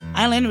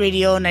Island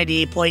Radio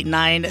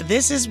 98.9.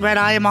 This is Red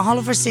Eye.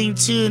 Mahalo for staying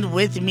tuned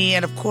with me.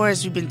 And of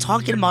course, we've been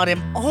talking about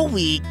him all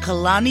week.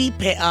 Kalani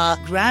Pe'a,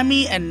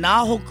 Grammy and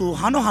Hoku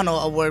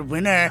Hanohano Award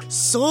winner.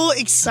 So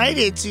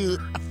excited to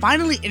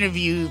finally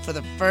interview you for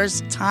the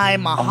first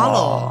time.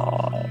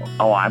 Mahalo.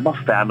 Oh, I'm a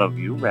fan of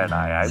you, Red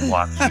Eye. I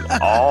watch you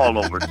all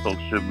over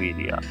social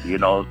media. You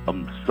know,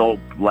 I'm so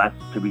blessed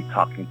to be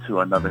talking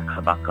to another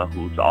Kanaka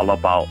who's all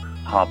about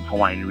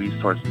Hawaiian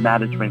resource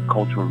management,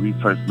 cultural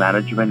resource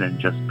management, and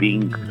just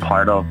being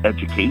part of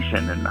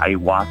education. And I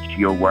watch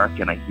your work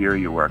and I hear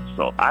your work.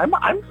 So I'm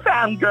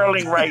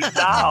fangirling right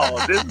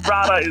now. This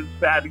brother is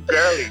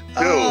fangirling too.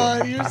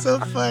 Oh, you're so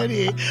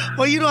funny.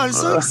 Well, you know, I'm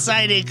so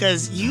excited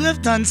because you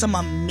have done some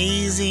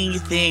amazing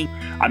things.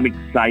 I'm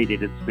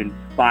excited. It's been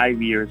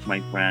 5 years, my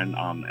friend.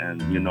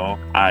 And you know,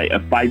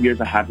 5 years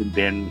I haven't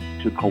been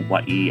to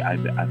Kauai.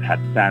 I've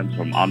had fans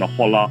from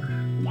Hanohano,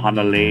 from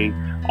Hanalei,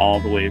 all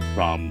the way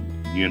from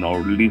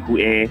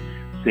Lihue,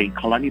 saying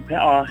Kalani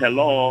Pe'a,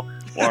 hello,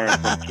 or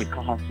from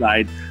Kekaha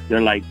side,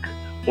 they're like,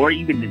 or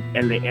even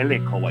in Ele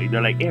Kauai,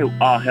 they're like, hey,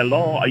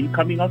 hello, are you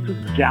coming out to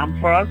jam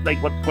for us?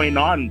 Like, what's going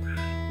on?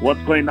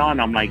 What's going on?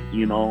 I'm like,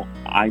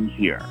 I'm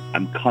here.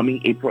 I'm coming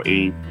April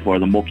 8th for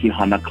the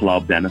Mokihana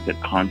Club benefit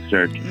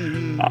concert.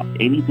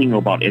 Anything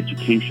about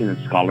education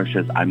and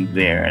scholarships, I'm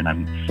there, and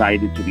I'm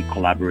excited to be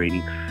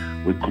collaborating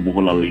with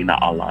Kumuhula Lina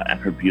Ala and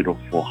her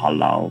beautiful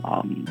halau,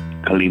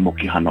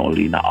 Kalimoki Hana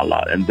Olina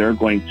Ala. And they're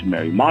going to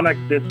Merry Monarch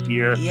this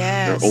year.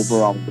 Yes. They're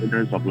overall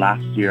winners of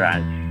last year,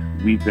 and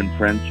we've been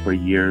friends for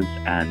years.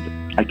 And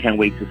I can't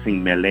wait to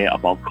sing Mele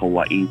about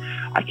Kauai.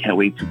 I can't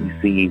wait to be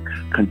singing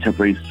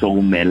contemporary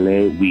soul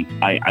Mele.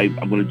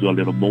 I'm going to do a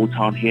little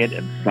Motown hit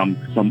and some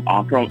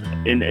opera.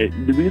 And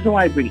the reason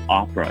why I bring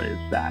opera is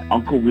that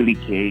Uncle Willie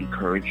K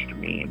encouraged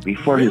me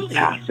before his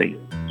passing.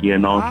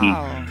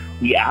 Wow.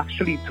 He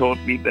actually told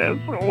me this.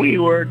 We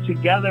were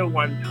together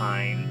one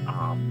time,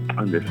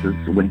 and this is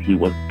when he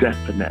was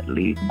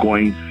definitely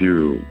going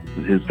through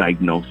his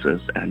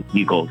diagnosis, and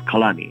he goes,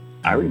 Kalani,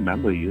 I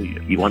remember you.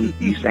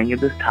 You sang in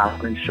this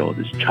talent show,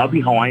 this chubby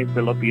Hawaiian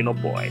Filipino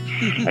boy,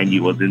 and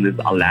you was in this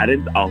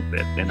Aladdin's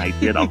outfit, and I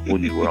did A Whole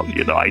New World,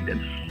 I did.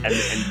 And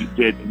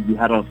you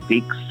had a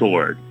fake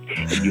sword,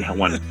 and you had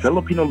one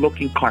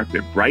Filipino-looking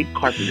carpet, bright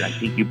carpet, I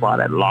think you bought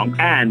at Long,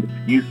 and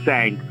you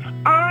sang,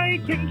 I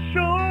can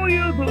show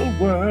you the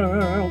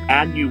world.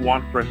 And you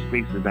won first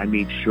place, and I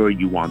made sure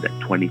you won that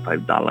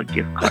 $25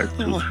 gift card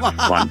to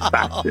Fun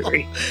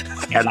Factory.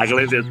 And I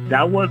go,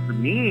 that was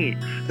me.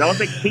 That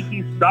was like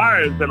Kiki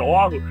Stars and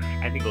all.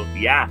 And he goes,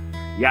 yeah,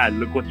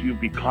 look what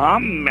you've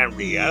become,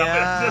 Mary.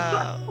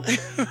 Yeah.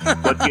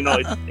 But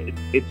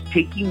it's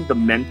taking the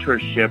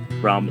mentorship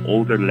from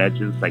older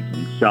legends like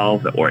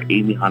himself or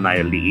Amy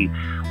Hanaiali'i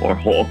or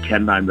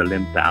Ho'okena and the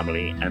Lim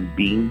family, and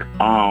being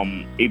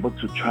able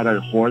to try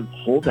to hold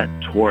that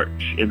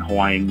torch in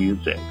Hawaiian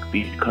music,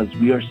 because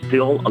we are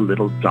still a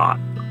little dot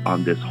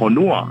on this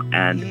honua.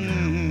 And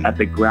at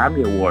the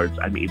Grammy Awards,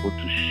 I'm able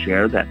to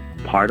share that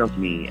part of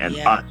me and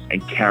us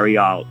and carry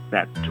out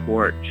that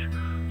torch,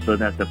 so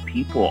that the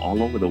people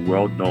all over the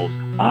world knows,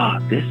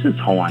 this is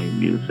Hawaiian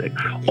music.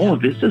 Oh,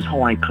 this is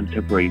Hawaiian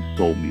contemporary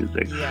soul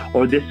music.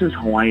 Or this is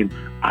Hawaiian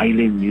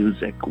island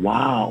music.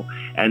 Wow.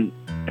 And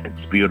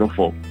it's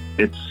beautiful.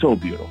 It's so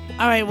beautiful.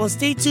 All right, well,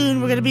 stay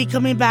tuned. We're going to be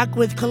coming back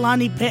with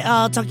Kalani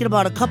Pe'a, talking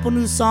about a couple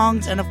new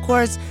songs. And, of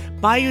course,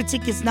 buy your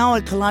tickets now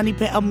at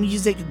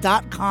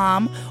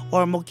kalanipeamusic.com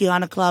or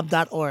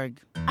mokihanaclub.org.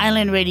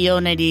 Island Radio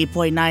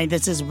 98.9.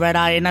 This is Red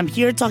Eye, and I'm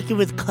here talking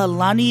with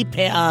Kalani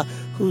Pe'a,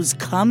 who's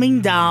coming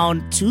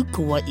down to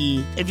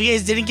Kauai. If you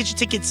guys didn't get your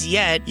tickets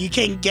yet, you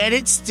can get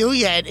it still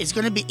yet. It's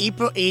going to be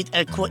April 8th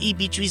at Kauai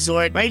Beach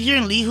Resort right here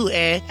in Lihue.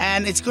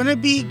 And it's going to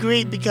be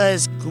great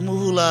because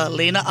Kumuhula,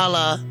 Lena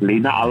Ala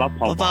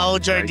Pavao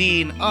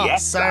Jardine. Oh,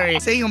 yes, sorry.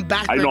 Saying them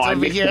backwards I over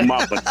mixed here. them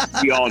up, but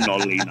we all know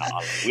Lena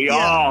Ala. We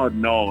all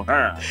know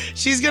her.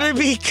 She's going to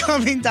be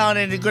coming down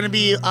and going to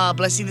be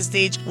blessing the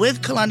stage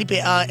with Kalani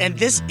Pe'a. And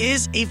this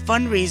is a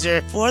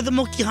fundraiser for the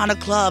Mokihana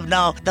Club.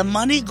 Now, the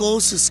money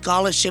goes to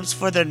scholarships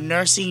for the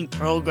nursing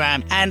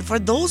program. And for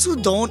those who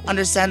don't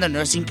understand the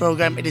nursing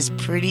program, it is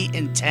pretty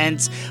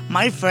intense.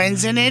 My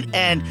friend's in it,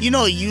 and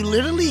you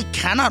literally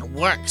cannot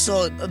work.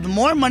 So the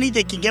more money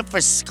they can get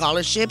for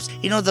scholarships,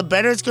 the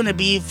better it's going to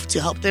be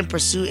to help them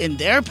pursue in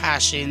their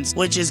passions,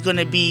 which is going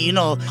to be,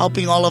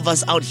 helping all of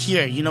us out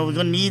here. We're going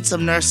to need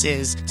some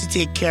nurses to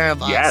take care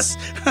of us. Yes.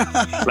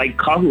 Like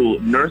Kahu,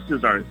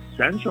 nurses are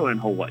essential in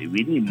Hawaii.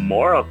 We need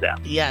more of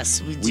them.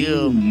 Yes, we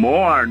do. We need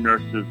more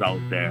nurses out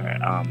there.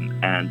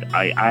 And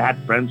I had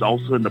friends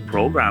also in the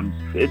programs.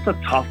 It's a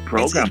tough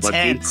program, but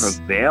they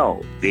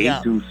prevail. They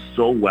do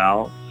so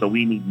well. So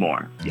we need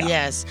more. Yeah.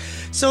 Yes.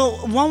 So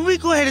why don't we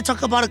go ahead and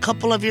talk about a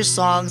couple of your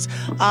songs?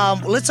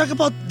 Let's talk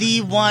about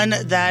the one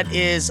that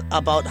is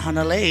about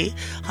Hanalei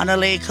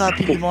Ka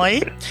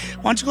Pimimoi.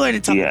 Why don't you go ahead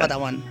and talk about that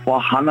one? Well,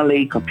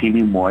 Hanalei Ka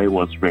Pimimoi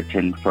was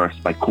written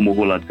first by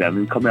Kumuhula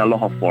Devin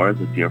Kamealoha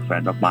Forrest, a dear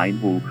friend of mine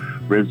who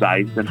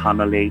resides in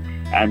Hanalei,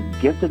 and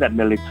he gifted that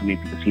millet to me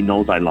because he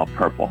knows I love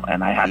purple,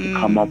 and I had to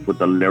come up with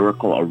a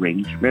lyrical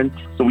arrangement.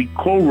 So we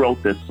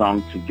co-wrote this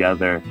song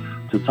together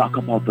to talk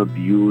about the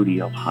beauty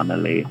of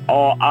Hanalei.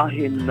 Oh,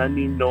 ahe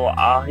nani no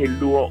ahe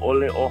lua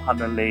ole o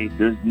Hanalei.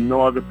 There's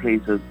no other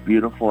place as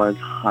beautiful as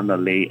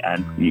Hanalei.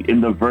 And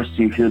in the verse,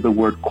 you hear the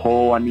word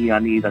ko ani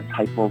ani, the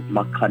type of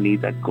makani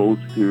that goes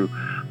through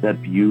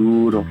that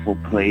beautiful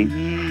place.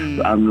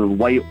 The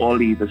white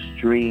oli, the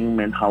stream,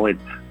 and how it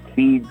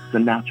feeds the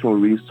natural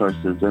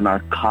resources in our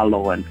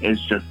kalo, and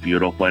it's just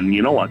beautiful. And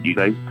you know what? You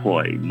guys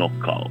poi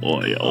noka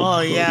oil.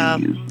 Oh, please.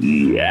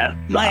 yeah.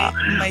 Yes.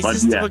 My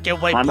sister would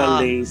get white paw.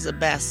 It's the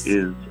best.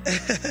 Is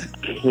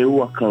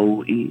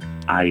Kewakaui.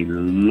 I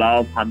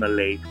love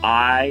Hanalei.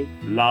 I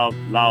love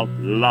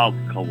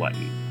Kauai.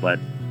 But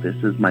this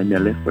is my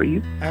mele for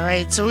you. All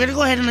right, so we're going to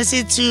go ahead and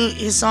listen to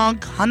his song,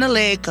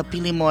 Hanalei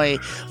Kapili Moi,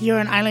 here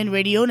on Island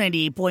Radio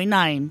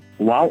 98.9.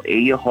 Wow,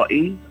 eia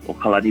hoi, o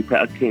kalani pe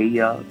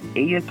akeia,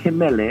 eia ke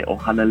mele o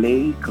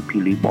Hanalei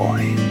Kapili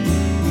Moi.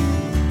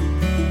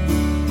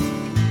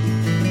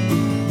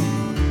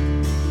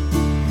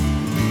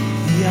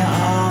 Ya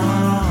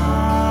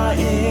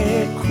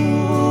e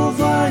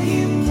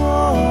kuwahi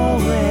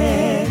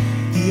moe,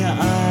 ya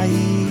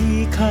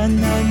ai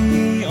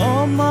kanani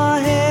o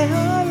mahe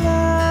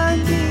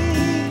alani,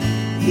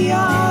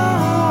 ya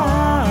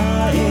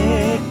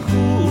e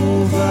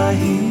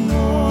kuwahi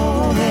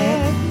moe,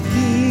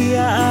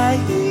 ya ai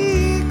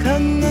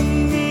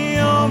kanani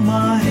o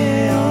mahe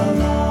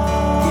alani.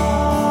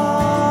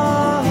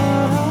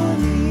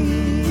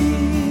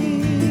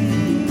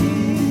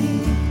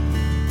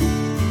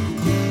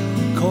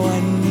 Ko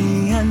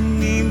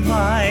ani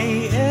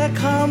mai e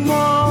ka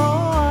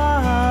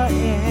moa e,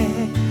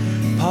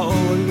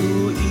 paolu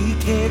I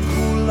ke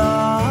kula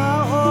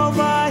o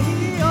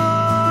wahi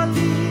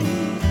oli.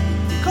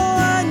 Ko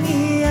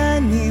ani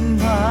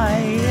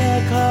mai e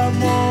ka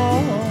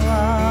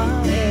moa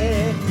e,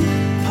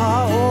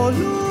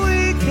 paolu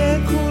I ke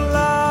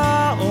kula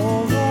o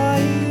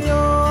wahi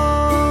oli.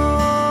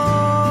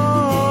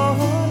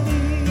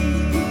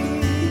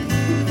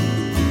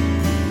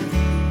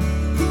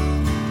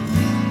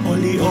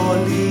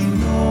 Oli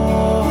no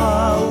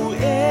hau e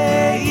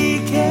I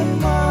ke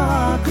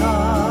maka,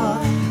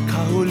 ka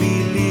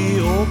hulili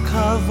o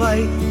ka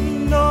wai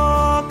no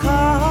ka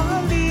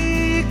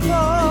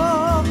haliko.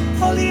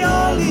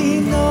 Oli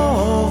no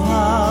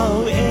hau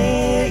e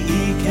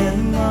I ke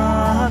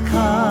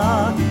maka,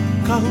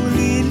 ka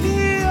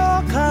hulili o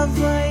ka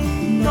wai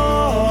no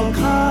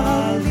ka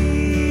haliko.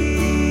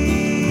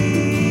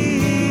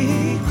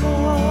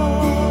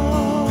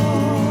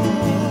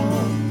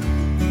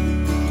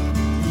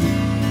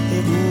 E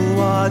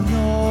bua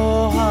no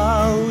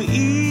hau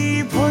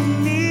I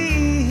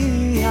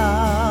ponia,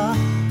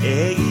 e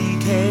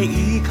ike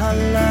I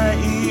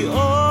kalai o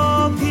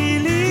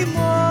pili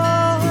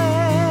moe.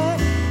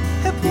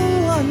 E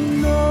bua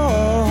no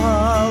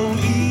hau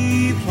I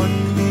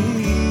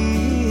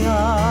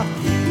ponia,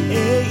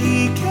 e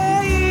ike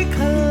I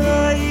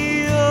kalai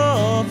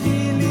o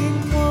pili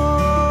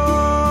moe.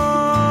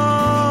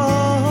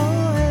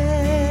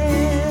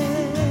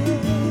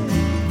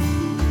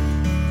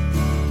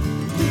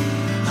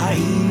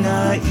 Haina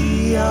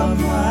ia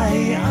mai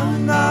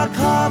ana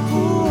ka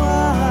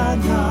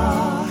puana,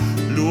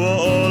 lua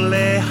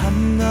ole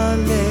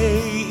Hanalei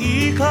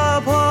I ka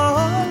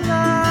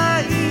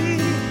polai.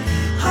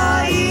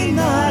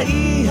 Haina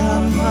ia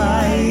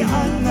mai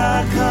ana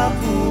ka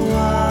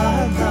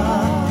puana,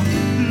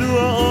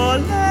 lua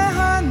ole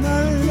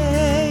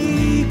Hanalei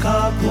I ka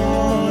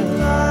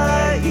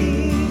polai.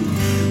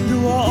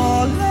 Lua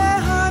ole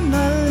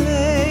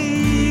Hanalei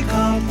I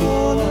ka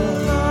polai.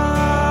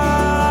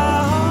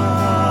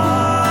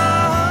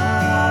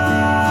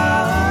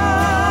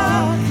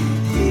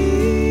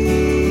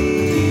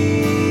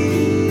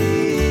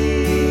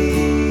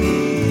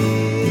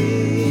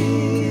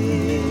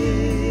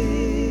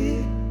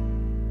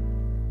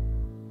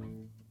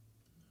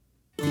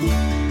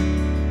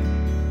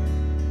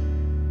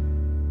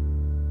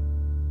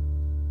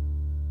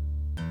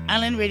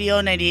 Island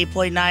Radio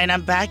 98.9.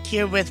 I'm back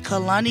here with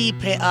Kalani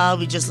Pe'a.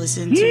 We just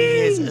listened to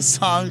his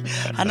song,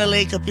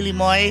 Hanalei Kapili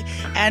Moi.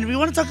 And we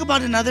want to talk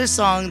about another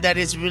song that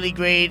is really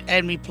great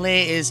and we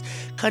play is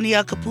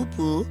Kania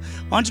Kapupu.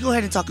 Why don't you go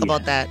ahead and talk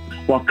about that?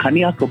 Well,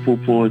 Kania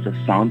Kapupu is the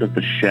sound of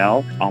the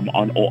shell. On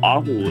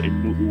Oahu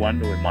in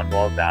Nu'uanu in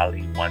Manoa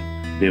Valley, once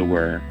there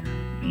were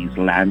these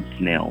land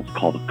snails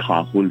called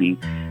kahuli,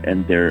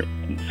 and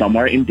some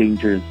are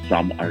endangered,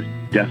 some are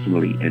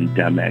definitely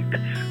endemic.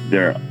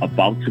 They're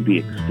about to be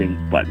extinct,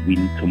 but we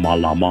need to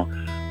malama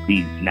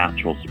these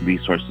natural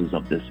resources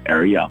of this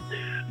area.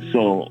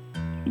 So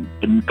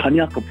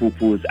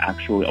Kaniakapupu is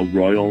actually a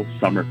royal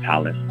summer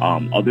palace.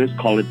 Others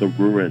call it the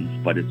ruins,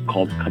 but it's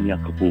called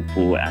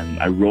Kaniakapupu, and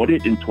I wrote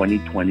it in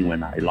 2020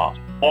 when I lost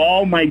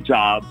all my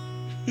jobs,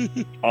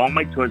 all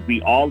my tours.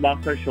 We all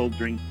lost our shows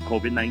during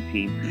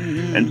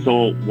COVID-19. And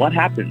so what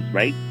happens,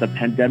 right? The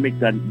pandemic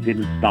that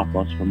didn't stop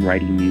us from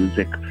writing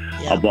music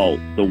about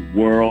the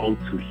world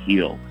to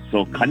heal.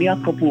 So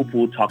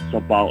Kaniakapupu talks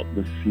about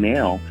the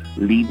snail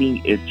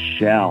leaving its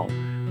shell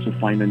to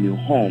find a new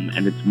home,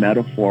 and it's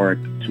metaphoric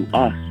to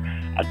us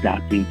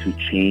adapting to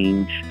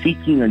change,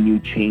 seeking a new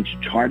change,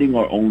 charting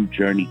our own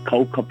journey,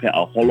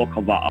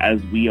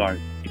 as we are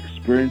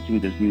experiencing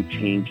this new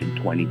change in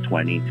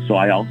 2020. So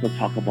I also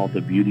talk about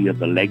the beauty of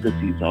the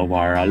legacies of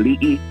our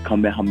ali'i,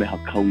 Kamehameha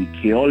Kaui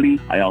Keoli.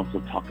 I also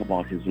talk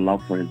about his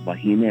love for his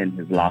wahine and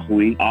his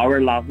lahui, our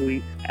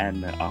lahui,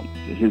 and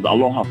his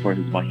aloha for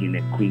his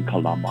wahine, Queen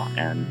Kalama.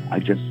 And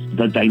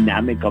the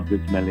dynamic of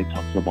this mele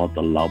talks about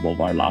the love of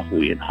our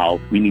lahui and how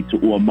we need to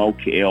uamau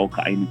ke'eo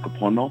ka'ainu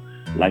kapono.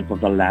 Life of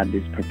the land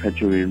is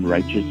perpetuating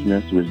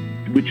righteousness,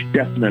 which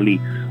definitely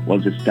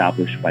was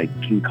established by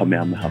King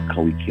Kamehameha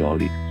Kaui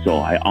Keoli. So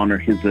I honor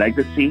his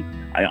legacy,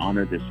 I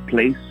honor this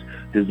place,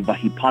 this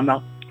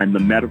vahipana, and the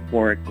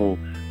metaphorical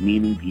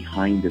meaning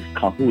behind this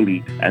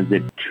kahuli as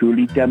it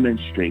truly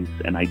demonstrates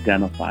and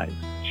identifies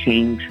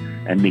change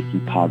and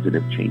making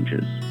positive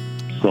changes.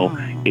 So,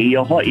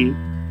 eia ho'i,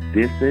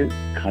 this is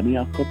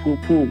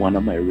Kaniakapupu, one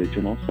of my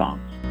original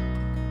songs.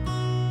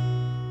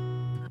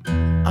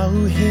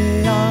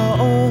 Auhe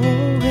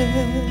aoe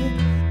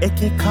e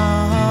ke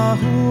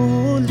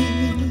kahuli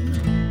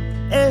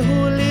e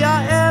huli a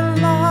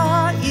ela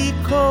I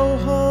ko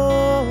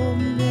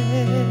home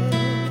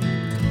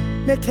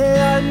me ke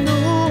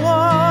anua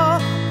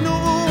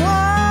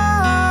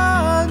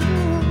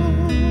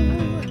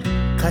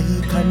kahi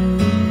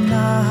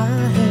kanina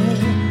he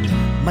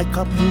mai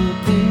ka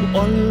pupu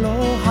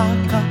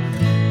olohaka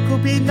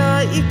kubina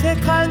I ke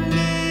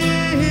kania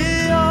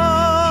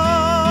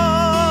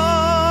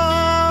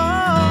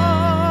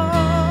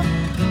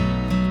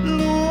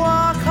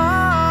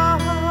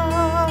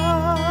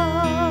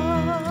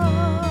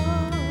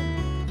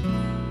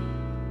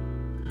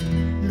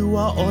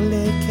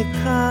ole ke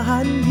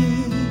kahani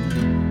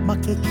ma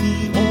ke ki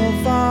o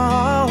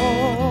vao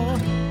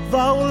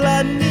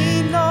vaulani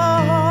no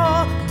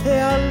ke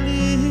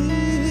ali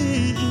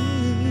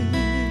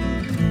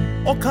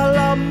o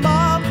kalama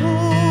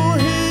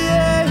puhi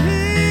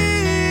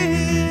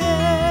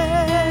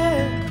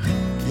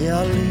ke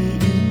ali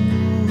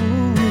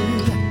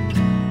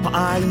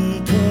pai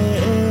ke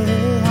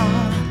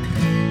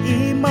I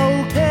mau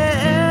ke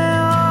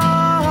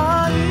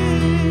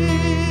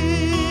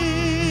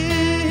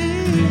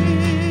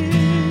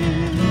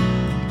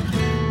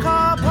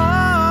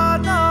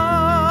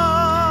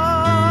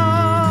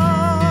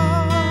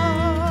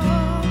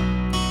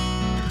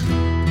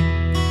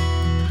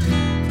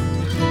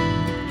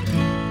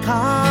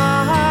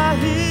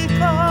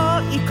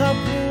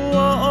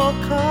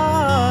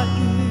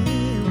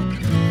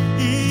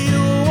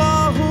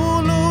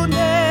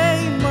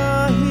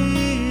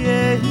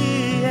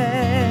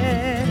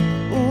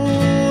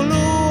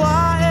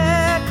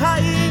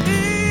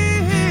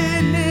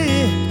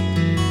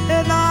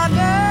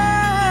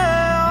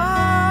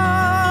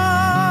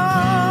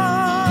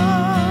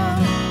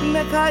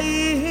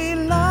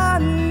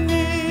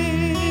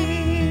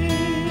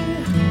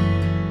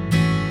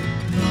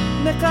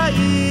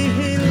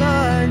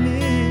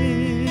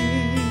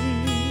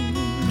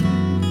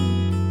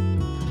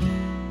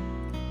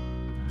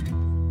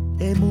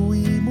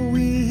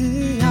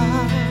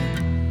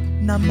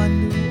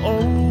Manu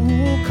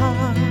oka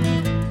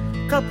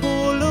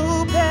kapulu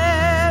pe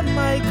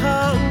mai ka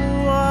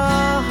ua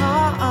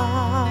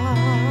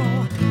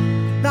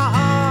na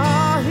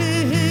ahi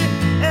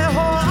e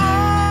ho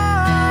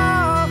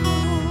ahu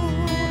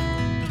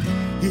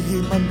hihi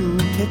manu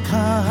ke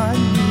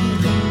kani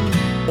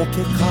o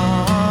ke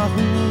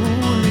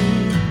kahuli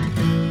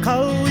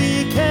kaui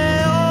ke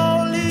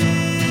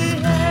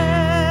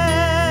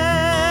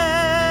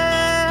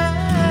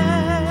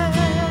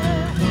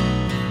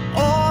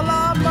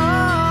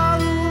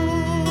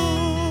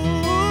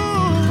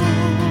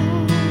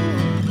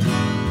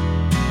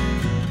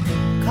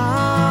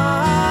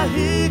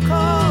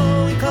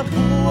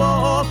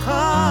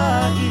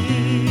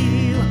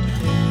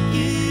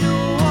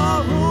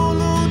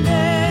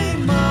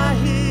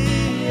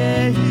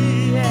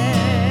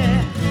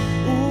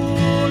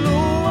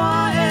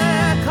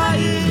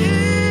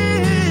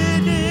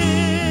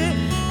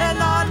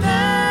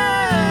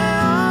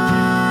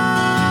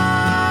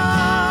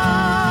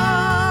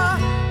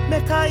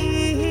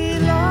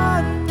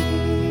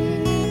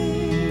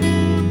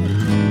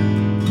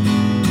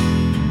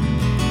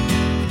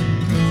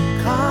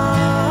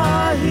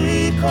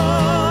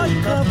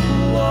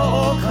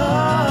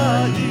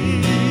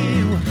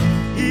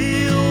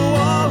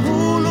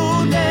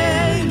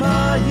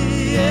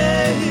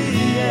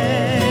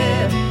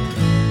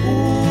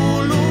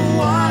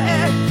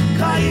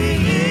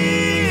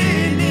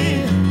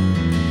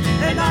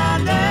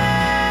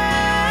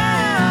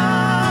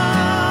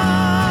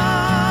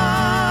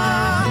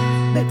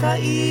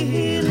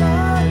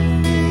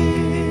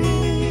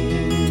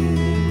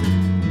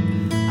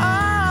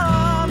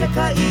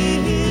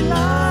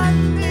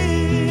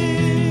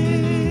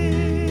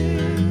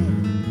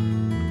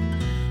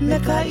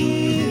Neka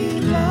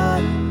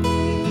ilani